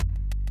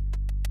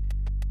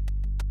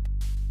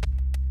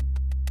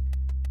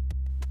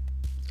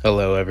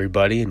Hello,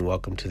 everybody, and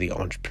welcome to the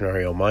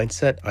Entrepreneurial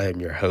Mindset. I am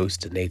your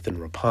host, Nathan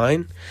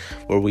Rapine,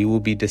 where we will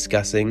be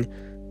discussing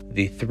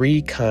the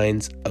 3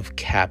 kinds of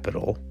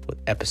capital with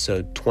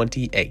episode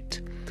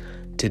 28.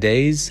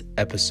 Today's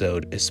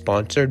episode is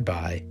sponsored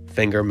by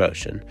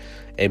FingerMotion,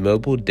 a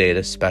mobile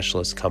data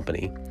specialist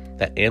company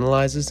that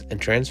analyzes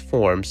and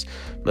transforms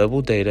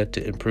mobile data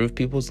to improve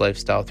people's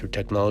lifestyle through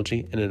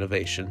technology and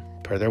innovation,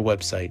 per their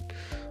website.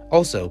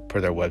 Also, per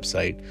their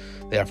website,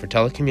 they offer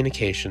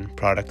telecommunication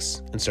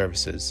products and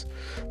services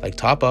like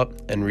top-up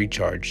and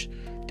recharge,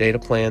 data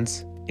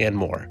plans, and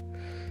more.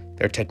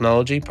 Their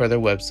technology, per their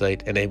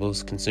website,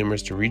 enables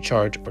consumers to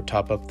recharge or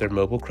top up their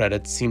mobile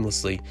credits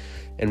seamlessly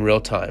in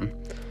real time,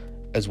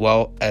 as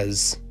well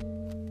as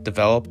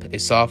develop a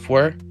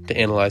software to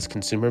analyze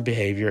consumer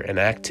behavior and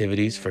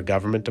activities for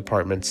government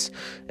departments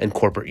and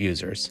corporate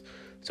users.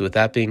 So with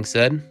that being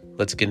said,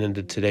 let's get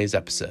into today's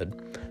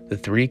episode, the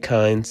 3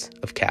 kinds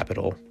of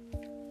capital.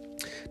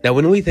 Now,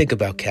 when we think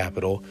about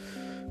capital,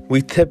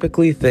 we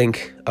typically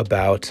think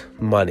about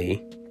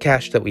money,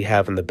 cash that we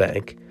have in the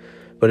bank,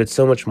 but it's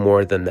so much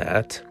more than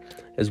that,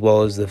 as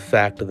well as the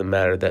fact of the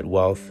matter that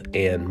wealth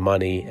and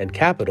money and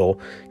capital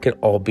can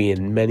all be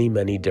in many,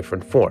 many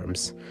different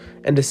forms.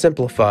 And to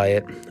simplify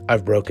it,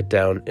 I've broke it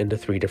down into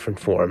 3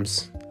 different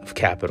forms of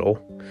capital.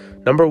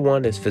 Number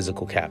 1 is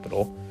physical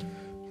capital.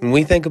 When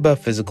we think about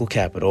physical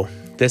capital,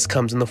 this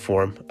comes in the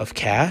form of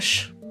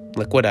cash,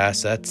 liquid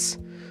assets,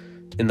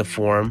 in the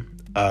form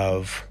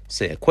of,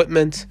 say,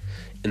 equipment,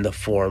 in the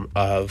form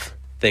of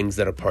things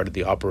that are part of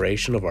the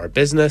operation of our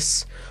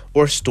business,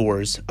 or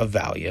stores of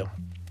value.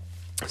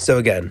 So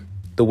again,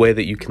 the way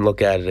that you can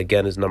look at it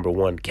again is number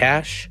 1,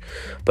 cash,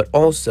 but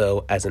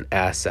also as an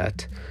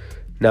asset.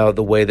 Now,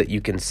 the way that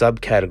you can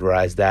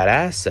subcategorize that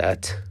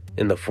asset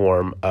in the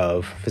form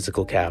of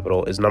physical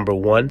capital is number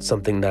 1,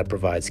 something that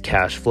provides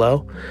cash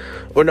flow,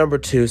 or number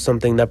 2,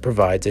 something that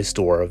provides a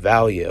store of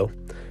value.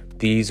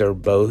 These are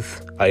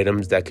both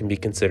items that can be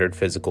considered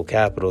physical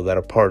capital that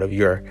are part of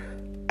your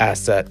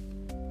asset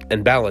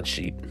and balance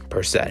sheet,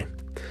 per se.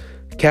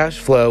 Cash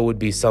flow would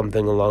be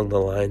something along the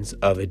lines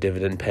of a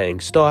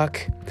dividend-paying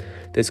stock.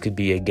 This could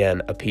be,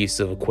 again, a piece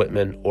of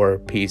equipment or a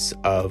piece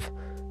of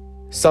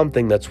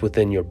something that's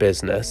within your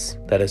business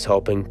that is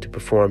helping to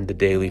perform the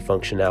daily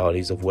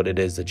functionalities of what it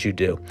is that you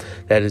do,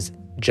 that is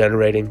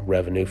generating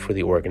revenue for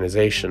the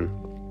organization.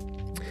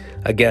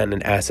 Again,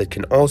 an asset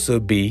can also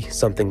be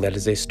something that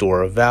is a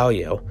store of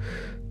value.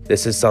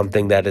 This is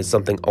something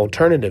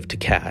alternative to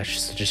cash,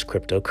 such as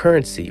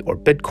cryptocurrency or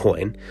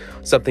Bitcoin,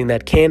 something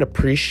that can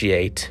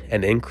appreciate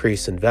and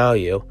increase in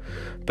value,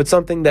 but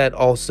something that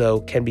also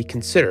can be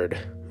considered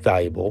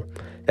valuable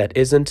that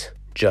isn't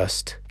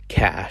just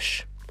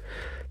cash.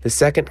 The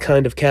second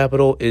kind of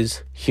capital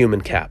is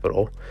human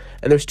capital,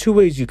 and there's 2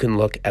 ways you can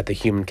look at the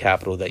human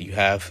capital that you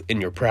have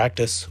in your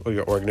practice or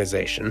your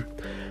organization.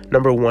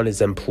 Number 1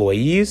 is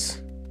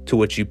employees, to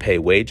which you pay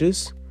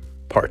wages,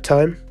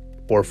 part-time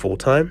or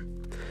full-time.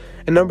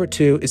 And number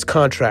 2 is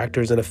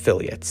contractors and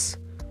affiliates.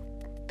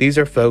 These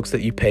are folks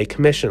that you pay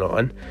commission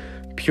on,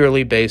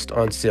 purely based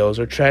on sales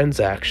or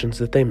transactions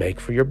that they make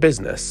for your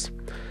business.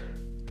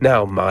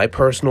 Now, my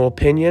personal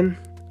opinion,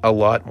 a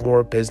lot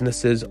more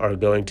businesses are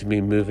going to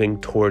be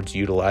moving towards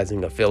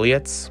utilizing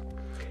affiliates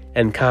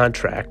and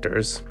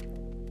contractors,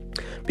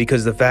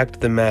 because the fact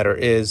of the matter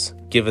is,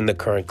 given the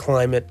current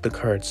climate, the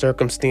current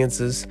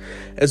circumstances,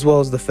 as well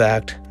as the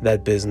fact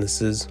that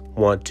businesses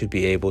want to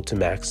be able to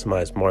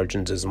maximize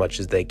margins as much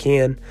as they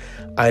can,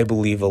 I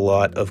believe a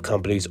lot of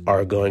companies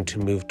are going to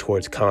move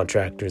towards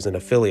contractors and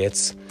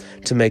affiliates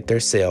to make their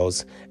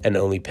sales and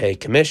only pay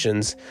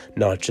commissions,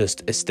 not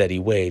just a steady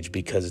wage,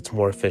 because it's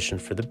more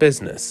efficient for the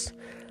business.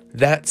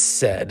 That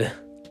said,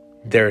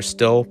 there are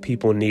still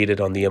people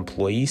needed on the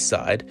employee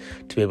side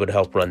to be able to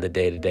help run the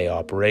day-to-day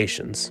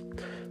operations.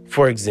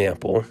 For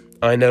example,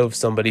 I know of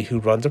somebody who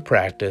runs a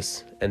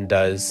practice and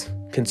does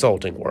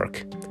consulting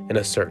work in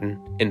a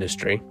certain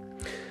industry.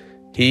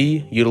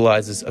 He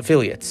utilizes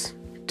affiliates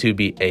to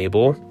be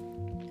able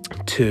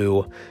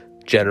to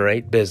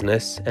generate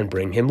business and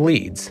bring him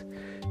leads.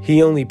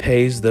 He only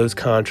pays those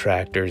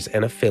contractors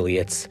and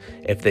affiliates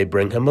if they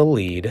bring him a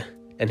lead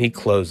and he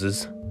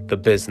closes the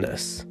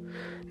business.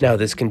 Now,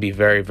 this can be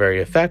very,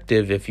 very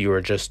effective if you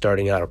are just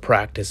starting out a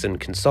practice in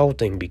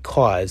consulting,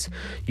 because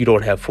you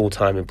don't have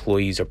full-time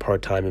employees or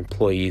part-time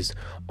employees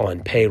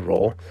on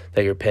payroll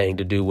that you're paying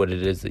to do what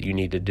it is that you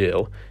need to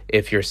do.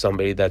 If you're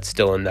somebody that's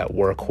still in that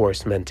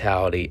workhorse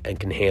mentality and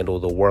can handle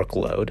the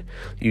workload,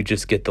 you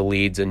just get the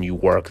leads and you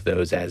work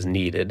those as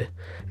needed.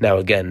 Now,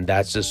 again,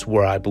 that's just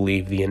where I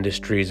believe the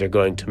industries are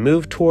going to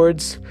move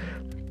towards,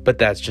 but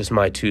that's just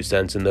my 2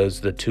 cents, and those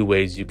are the 2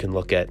 ways you can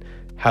look at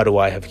how do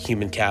I have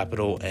human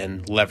capital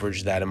and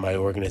leverage that in my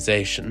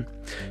organization?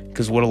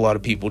 Because what a lot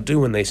of people do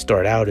when they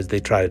start out is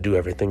they try to do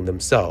everything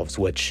themselves,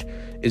 which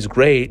is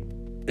great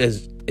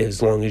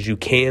as long as you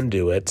can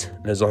do it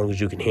and as long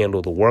as you can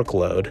handle the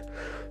workload.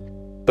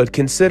 But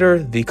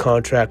consider the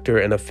contractor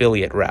and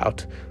affiliate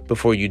route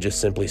before you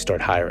just simply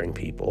start hiring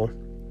people.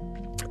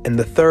 And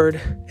the third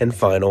and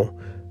final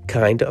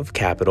kind of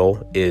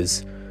capital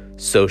is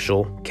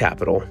social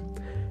capital.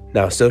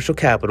 Now, social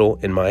capital,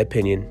 in my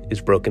opinion,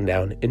 is broken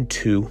down in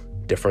two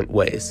different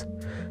ways.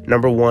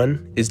 Number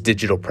one is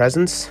digital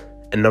presence,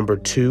 and number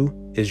two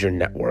is your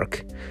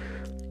network.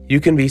 You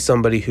can be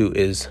somebody who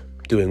is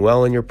doing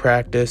well in your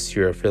practice,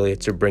 your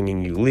affiliates are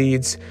bringing you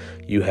leads,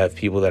 you have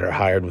people that are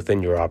hired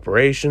within your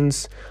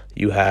operations,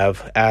 you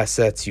have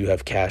assets, you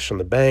have cash on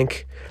the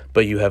bank,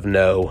 but you have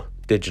no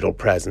digital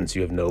presence.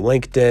 You have no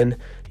LinkedIn,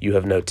 you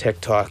have no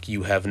TikTok,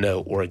 you have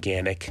no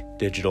organic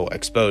digital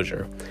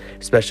exposure,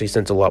 especially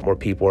since a lot more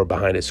people are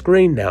behind a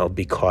screen now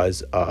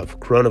because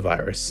of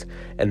coronavirus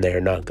and they are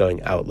not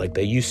going out like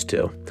they used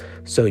to.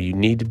 So you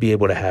need to be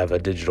able to have a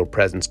digital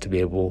presence to be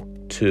able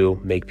to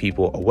make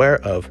people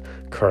aware of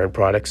current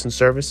products and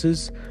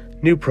services,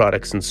 new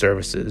products and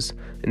services,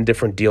 and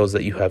different deals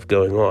that you have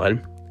going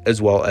on,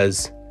 as well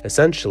as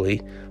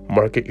essentially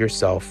market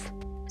yourself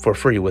for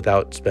free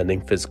without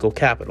spending physical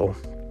capital.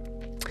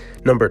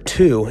 Number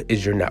two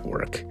is your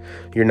network.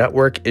 Your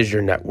network is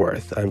your net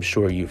worth. I'm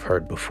sure you've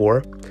heard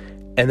before.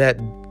 And that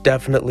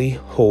definitely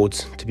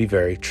holds to be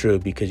very true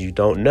because you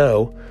don't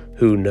know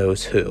who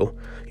knows who.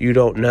 You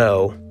don't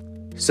know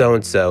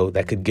so-and-so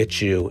that could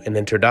get you an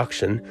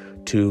introduction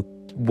to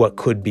what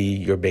could be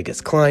your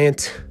biggest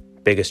client,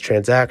 biggest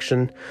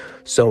transaction,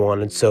 so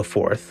on and so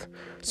forth.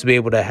 So be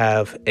able to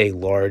have a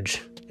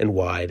large and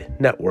wide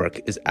network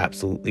is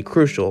absolutely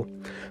crucial.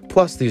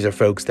 Plus, these are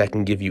folks that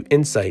can give you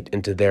insight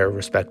into their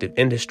respective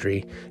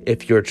industry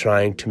if you're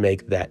trying to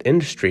make that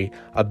industry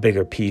a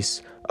bigger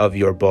piece of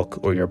your book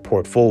or your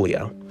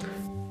portfolio.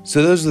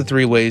 So those are the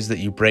three ways that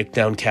you break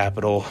down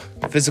capital: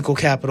 physical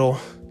capital,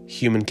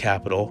 human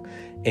capital,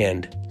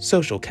 and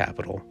social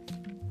capital.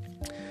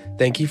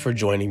 Thank you for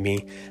joining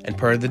me, and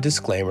per the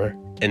disclaimer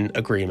and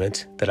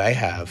agreement that I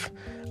have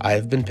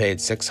been paid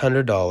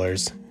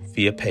 $600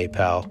 via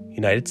PayPal,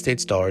 United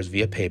States dollars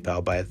via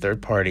PayPal by a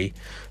third party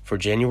for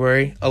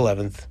January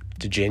 11th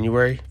to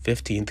January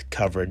 15th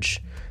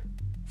coverage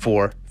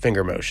for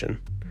Finger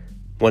Motion.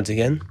 Once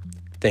again,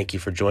 thank you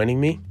for joining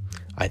me.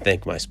 I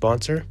thank my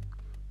sponsor.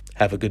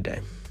 Have a good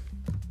day.